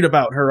quite worried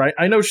about her.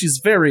 I know she's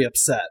very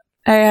upset.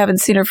 I haven't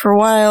seen her for a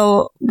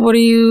while. What are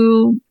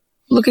you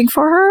looking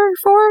for her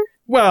for?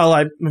 Well,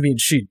 I mean,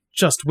 she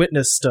just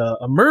witnessed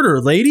a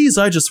murder, ladies.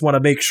 I just want to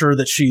make sure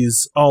that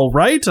she's all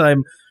right.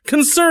 I'm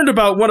concerned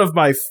about one of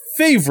my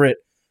favorite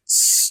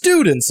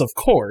students, of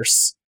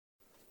course.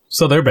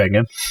 So they're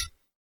banging.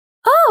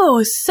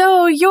 Oh,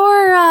 so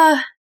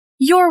you're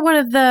one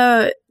of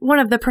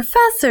the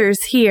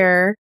professors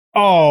here.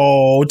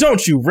 Oh,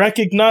 don't you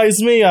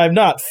recognize me? I'm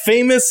not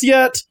famous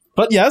yet.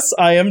 But yes,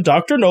 I am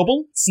Dr.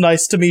 Noble. It's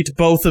nice to meet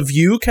both of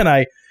you. Can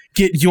I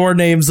get your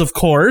names, of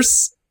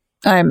course?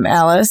 I'm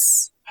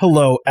Alice.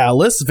 Hello,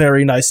 Alice.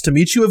 Very nice to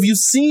meet you. Have you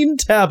seen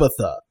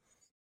Tabitha?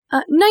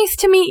 Nice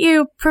to meet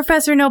you,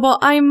 Professor Noble.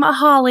 I'm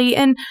Holly,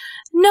 and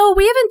no,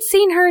 we haven't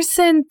seen her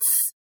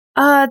since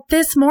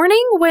this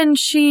morning when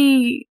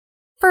she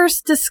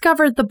first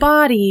discovered the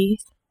body.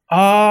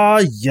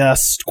 Ah,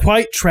 yes,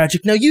 quite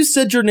tragic. Now, you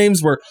said your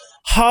names were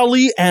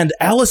Holly and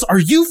Alice. Are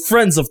you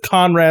friends of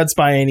Conrad's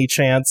by any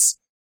chance?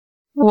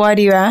 Why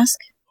do you ask?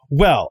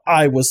 Well,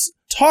 I was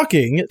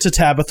talking to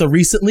Tabitha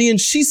recently, and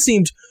she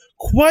seemed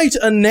quite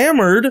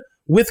enamored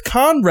with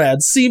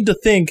Conrad, seemed to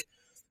think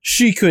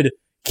she could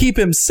keep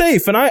him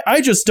safe, and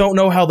I just don't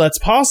know how that's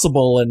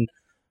possible, and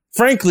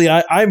frankly,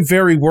 I'm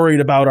very worried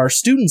about our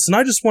students, and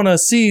I just want to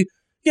see,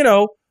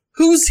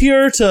 who's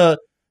here to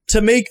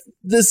make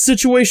this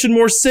situation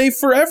more safe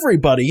for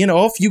everybody.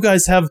 If you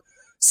guys have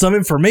some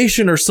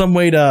information or some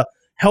way to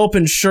help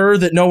ensure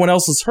that no one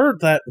else is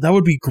hurt, that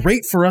would be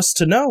great for us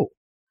to know.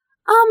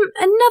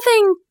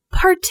 Nothing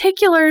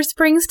particular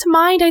springs to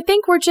mind. I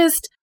think we're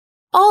just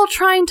all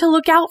trying to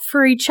look out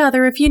for each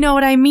other, if you know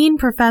what I mean,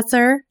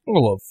 Professor.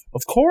 Well,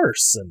 of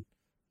course. And,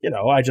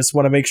 I just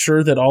want to make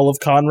sure that all of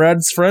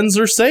Conrad's friends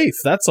are safe.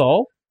 That's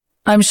all.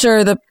 I'm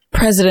sure the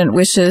president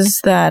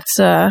wishes that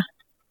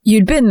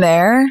you'd been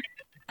there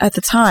at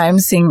the time,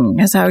 seeing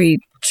as how he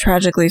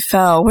tragically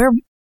fell. Where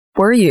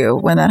were you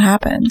when that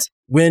happened?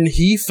 When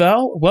he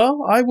fell?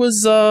 Well, I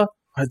was,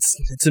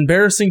 it's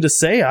embarrassing to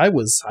say, I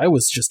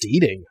was just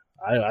eating.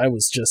 I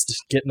was just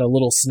getting a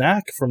little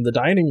snack from the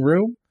dining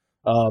room.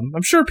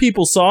 I'm sure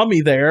people saw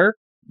me there.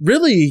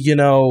 Really,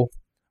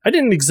 I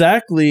didn't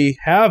exactly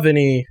have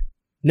any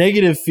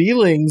negative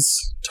feelings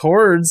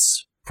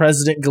towards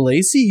President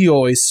Galassi. He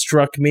always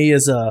struck me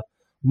as a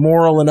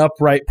moral and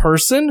upright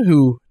person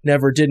who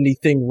never did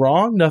anything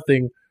wrong.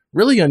 Nothing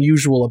really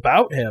unusual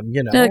about him,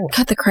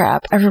 Cut the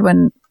crap.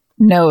 Everyone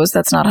knows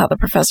that's not how the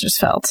professors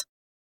felt.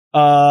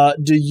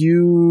 Do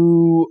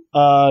you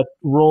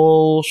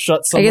roll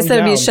shut someone down? I guess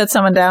that would be shut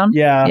someone down?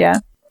 Yeah.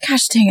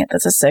 Gosh dang it,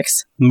 that's a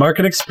 6.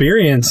 Market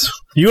experience.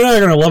 You and I are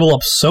going to level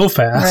up so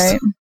fast.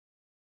 Right.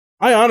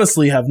 I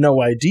honestly have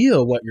no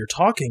idea what you're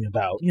talking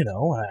about.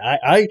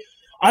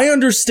 I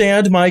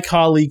understand my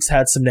colleagues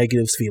had some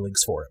negative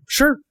feelings for him.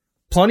 Sure,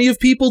 plenty of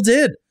people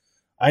did.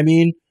 I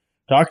mean,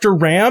 Dr.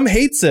 Ram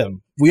hates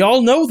him. We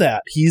all know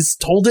that. He's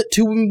told it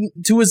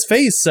to his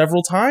face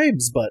several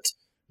times, but,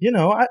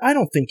 I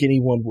don't think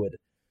anyone would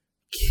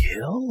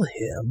kill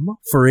him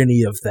for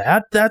any of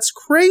that. That's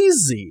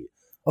crazy.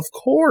 Of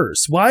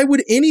course. Why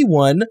would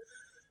anyone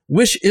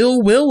wish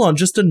ill will on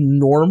just a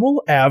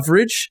normal,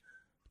 average,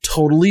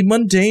 totally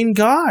mundane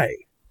guy?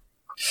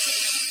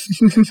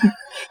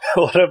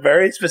 What a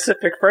very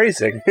specific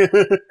phrasing.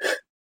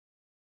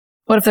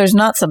 What if there's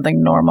not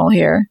something normal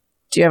here?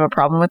 Do you have a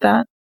problem with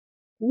that?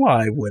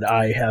 Why would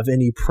I have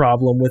any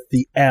problem with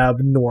the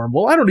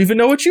abnormal? I don't even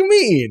know what you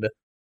mean.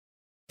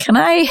 Can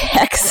I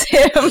hex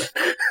him?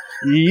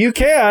 You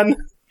can.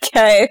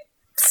 Okay.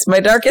 It's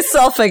my darkest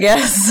self, I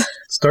guess.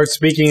 Start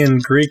speaking in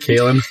Greek,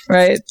 Kaylin.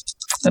 Right.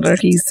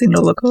 Anarchis,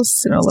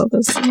 Sinologos,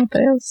 Sinologos,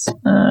 Sinotheos.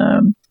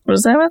 What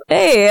is that with?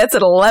 Hey, that's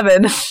an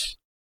 11.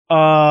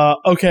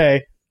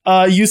 Okay.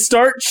 You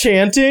start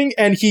chanting,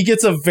 and he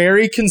gets a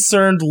very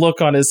concerned look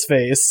on his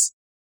face.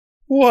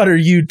 What are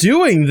you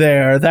doing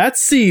there? That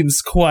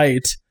seems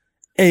quite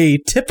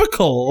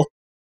atypical.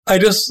 I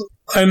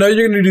know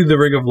you're going to do the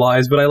Ring of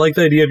Lies, but I like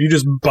the idea of you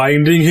just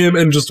binding him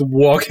and just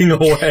walking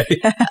away.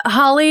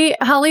 Holly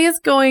is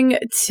going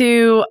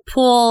to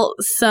pull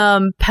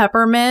some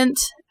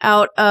peppermint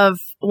out of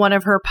one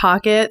of her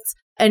pockets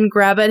and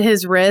grab at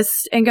his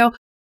wrist and go,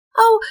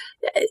 "Oh,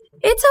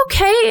 it's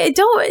okay.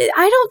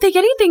 I don't think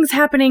anything's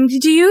happening.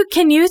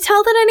 Can you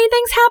tell that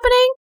anything's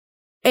happening?"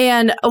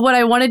 And what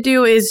I want to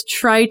do is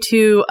try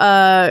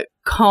to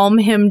calm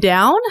him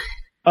down.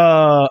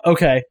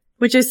 Okay.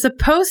 Which is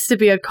supposed to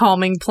be a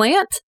calming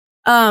plant.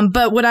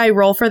 But would I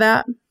roll for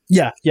that?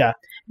 Yeah.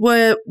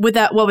 What would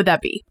that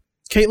be?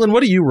 Caitlin,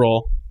 what do you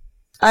roll?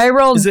 I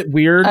rolled... Is it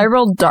weird? I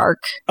rolled dark.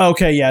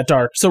 Okay, yeah,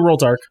 dark. So roll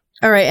dark.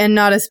 All right, and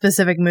not a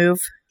specific move?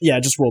 Yeah,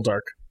 just roll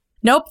dark.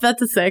 Nope,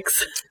 that's a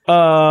 6.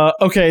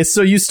 Okay,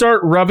 so you start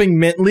rubbing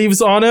mint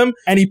leaves on him,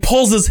 and he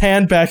pulls his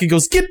hand back and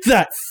goes, "Get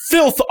that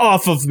filth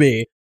off of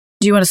me!"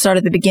 Do you want to start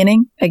at the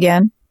beginning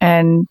again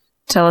and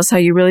tell us how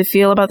you really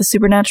feel about the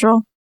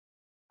supernatural?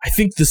 I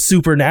think the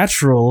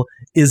supernatural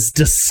is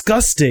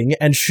disgusting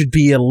and should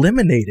be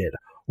eliminated.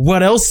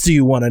 What else do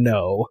you want to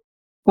know?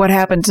 What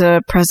happened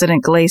to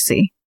President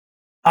Galassi?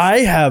 I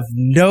have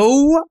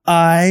no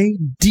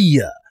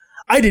idea.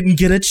 I didn't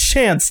get a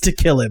chance to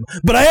kill him,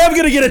 but I am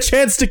going to get a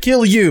chance to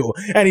kill you.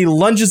 And he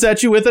lunges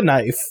at you with a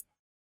knife.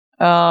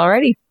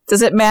 Alrighty.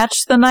 Does it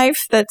match the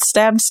knife that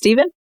stabbed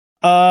Steven?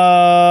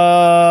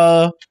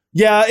 Yeah,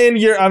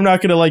 I'm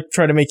not going to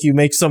try to make you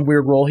make some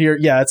weird roll here.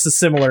 Yeah, it's a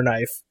similar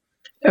knife.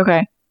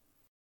 Okay.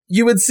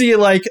 You would see, I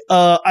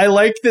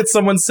like that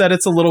someone said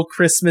it's a little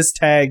Christmas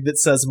tag that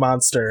says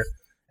monster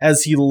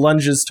as he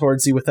lunges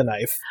towards you with a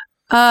knife.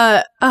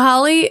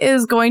 Holly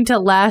is going to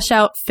lash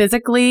out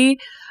physically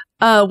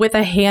with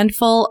a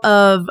handful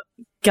of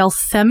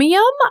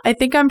Gelsemium. I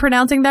think I'm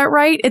pronouncing that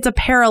right. It's a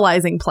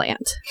paralyzing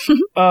plant.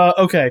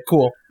 Okay,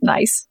 cool.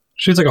 Nice.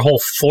 She's like a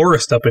whole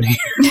forest up in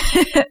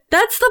here.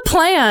 That's the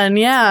plan,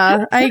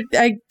 yeah.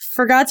 I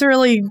forgot to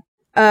really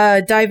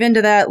dive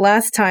into that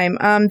last time.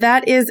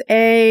 That is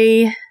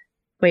a...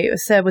 Wait, it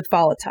was said with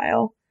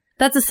volatile.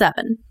 That's a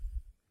 7.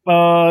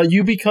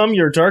 You become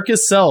your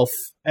darkest self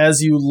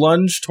as you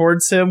lunge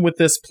towards him with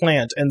this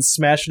plant and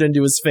smash it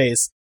into his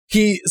face.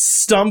 He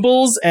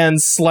stumbles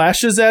and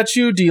slashes at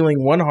you,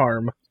 dealing 1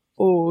 harm.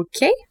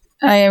 Okay.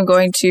 I am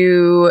going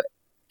to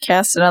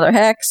cast another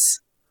hex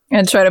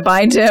and try to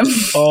bind him.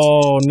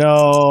 Oh,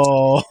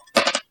 no.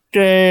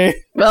 Okay.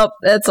 Well,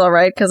 that's all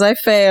right, because I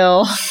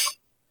fail.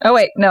 Oh,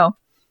 wait, no.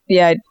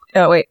 Yeah,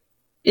 wait.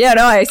 Yeah,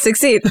 no, I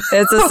succeed.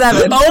 It's a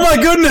 7. Oh my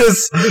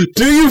goodness!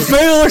 Do you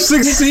fail or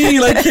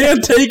succeed? I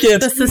can't take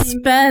it. The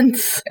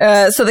suspense.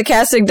 So the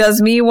casting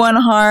does me 1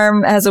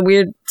 harm, has a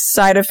weird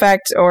side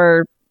effect,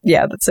 or...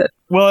 Yeah, that's it.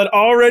 Well, it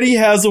already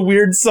has a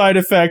weird side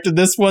effect, and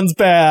this one's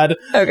bad.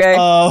 Okay.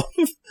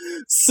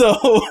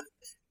 So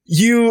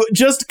you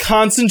just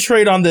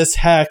concentrate on this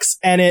hex,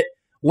 and it,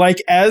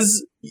 like,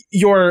 as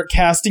you're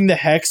casting the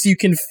hex, you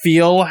can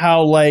feel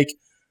how, like,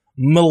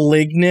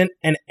 malignant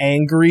and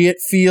angry it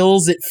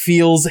feels. It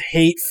feels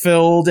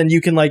hate-filled, and you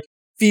can, like,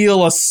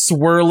 feel a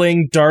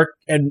swirling dark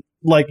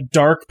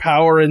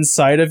power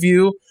inside of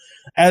you.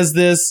 As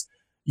this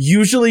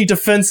usually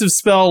defensive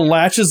spell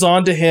latches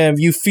onto him,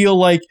 you feel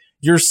like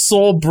your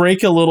soul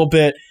break a little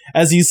bit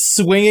as he's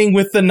swinging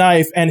with the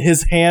knife and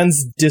his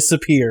hands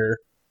disappear.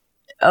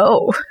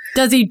 Oh.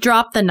 Does he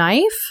drop the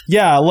knife?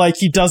 Yeah, like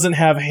he doesn't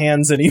have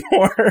hands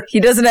anymore. He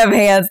doesn't have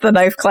hands. The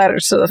knife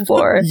clatters to the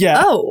floor.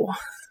 Yeah. Oh.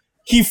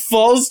 He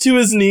falls to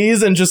his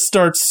knees and just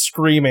starts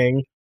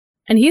screaming.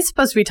 And he's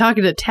supposed to be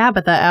talking to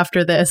Tabitha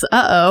after this.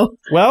 Uh-oh.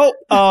 Well,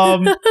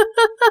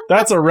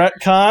 that's a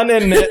retcon,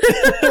 isn't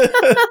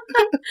it?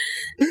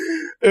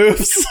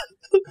 Oops.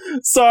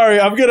 Sorry,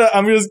 I'm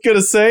just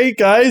gonna say,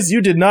 guys,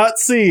 you did not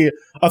see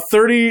a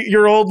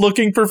 30-year-old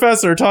looking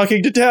professor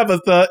talking to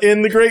Tabitha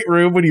in the great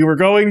room when you were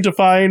going to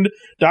find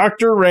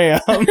Dr.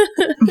 Ram.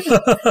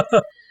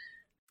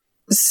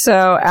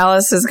 So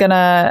Alice is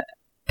gonna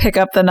pick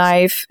up the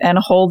knife and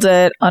hold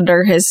it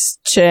under his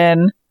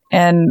chin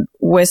and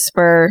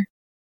whisper,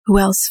 "Who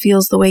else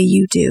feels the way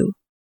you do?"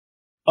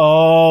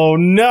 Oh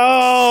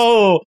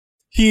no!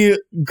 He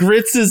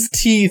grits his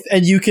teeth,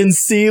 and you can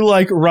see,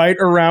 like, right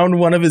around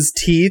one of his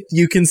teeth,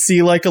 you can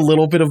see, like, a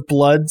little bit of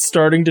blood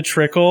starting to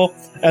trickle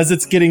as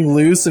it's getting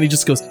loose, and he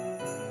just goes,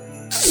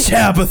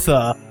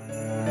 "Tabitha!"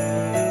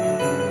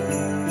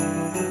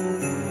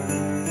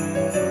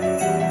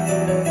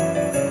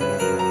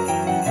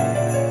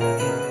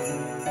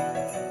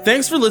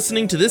 Thanks for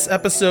listening to this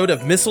episode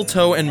of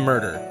Mistletoe and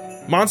Murder.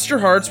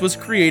 Monsterhearts was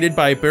created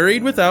by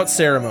Buried Without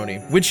Ceremony,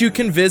 which you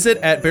can visit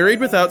at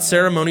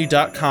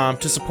buriedwithoutceremony.com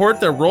to support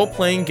their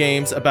role-playing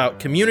games about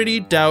community,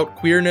 doubt,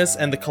 queerness,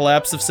 and the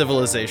collapse of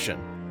civilization.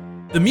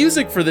 The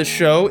music for this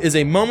show is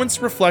A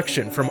Moment's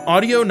Reflection from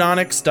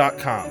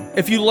audiononics.com.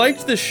 If you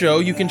liked this show,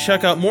 you can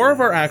check out more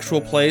of our actual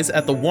plays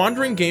at the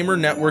Wandering Gamer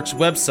Network's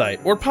website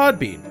or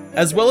Podbean,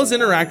 as well as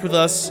interact with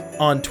us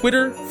on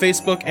Twitter,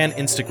 Facebook, and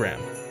Instagram.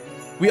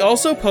 We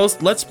also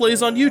post Let's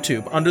Plays on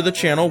YouTube under the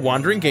channel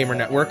Wandering Gamer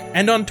Network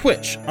and on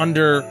Twitch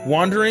under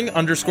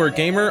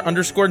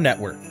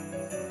Wandering_Gamer_Network.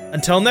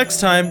 Until next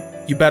time,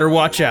 you better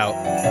watch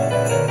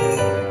out.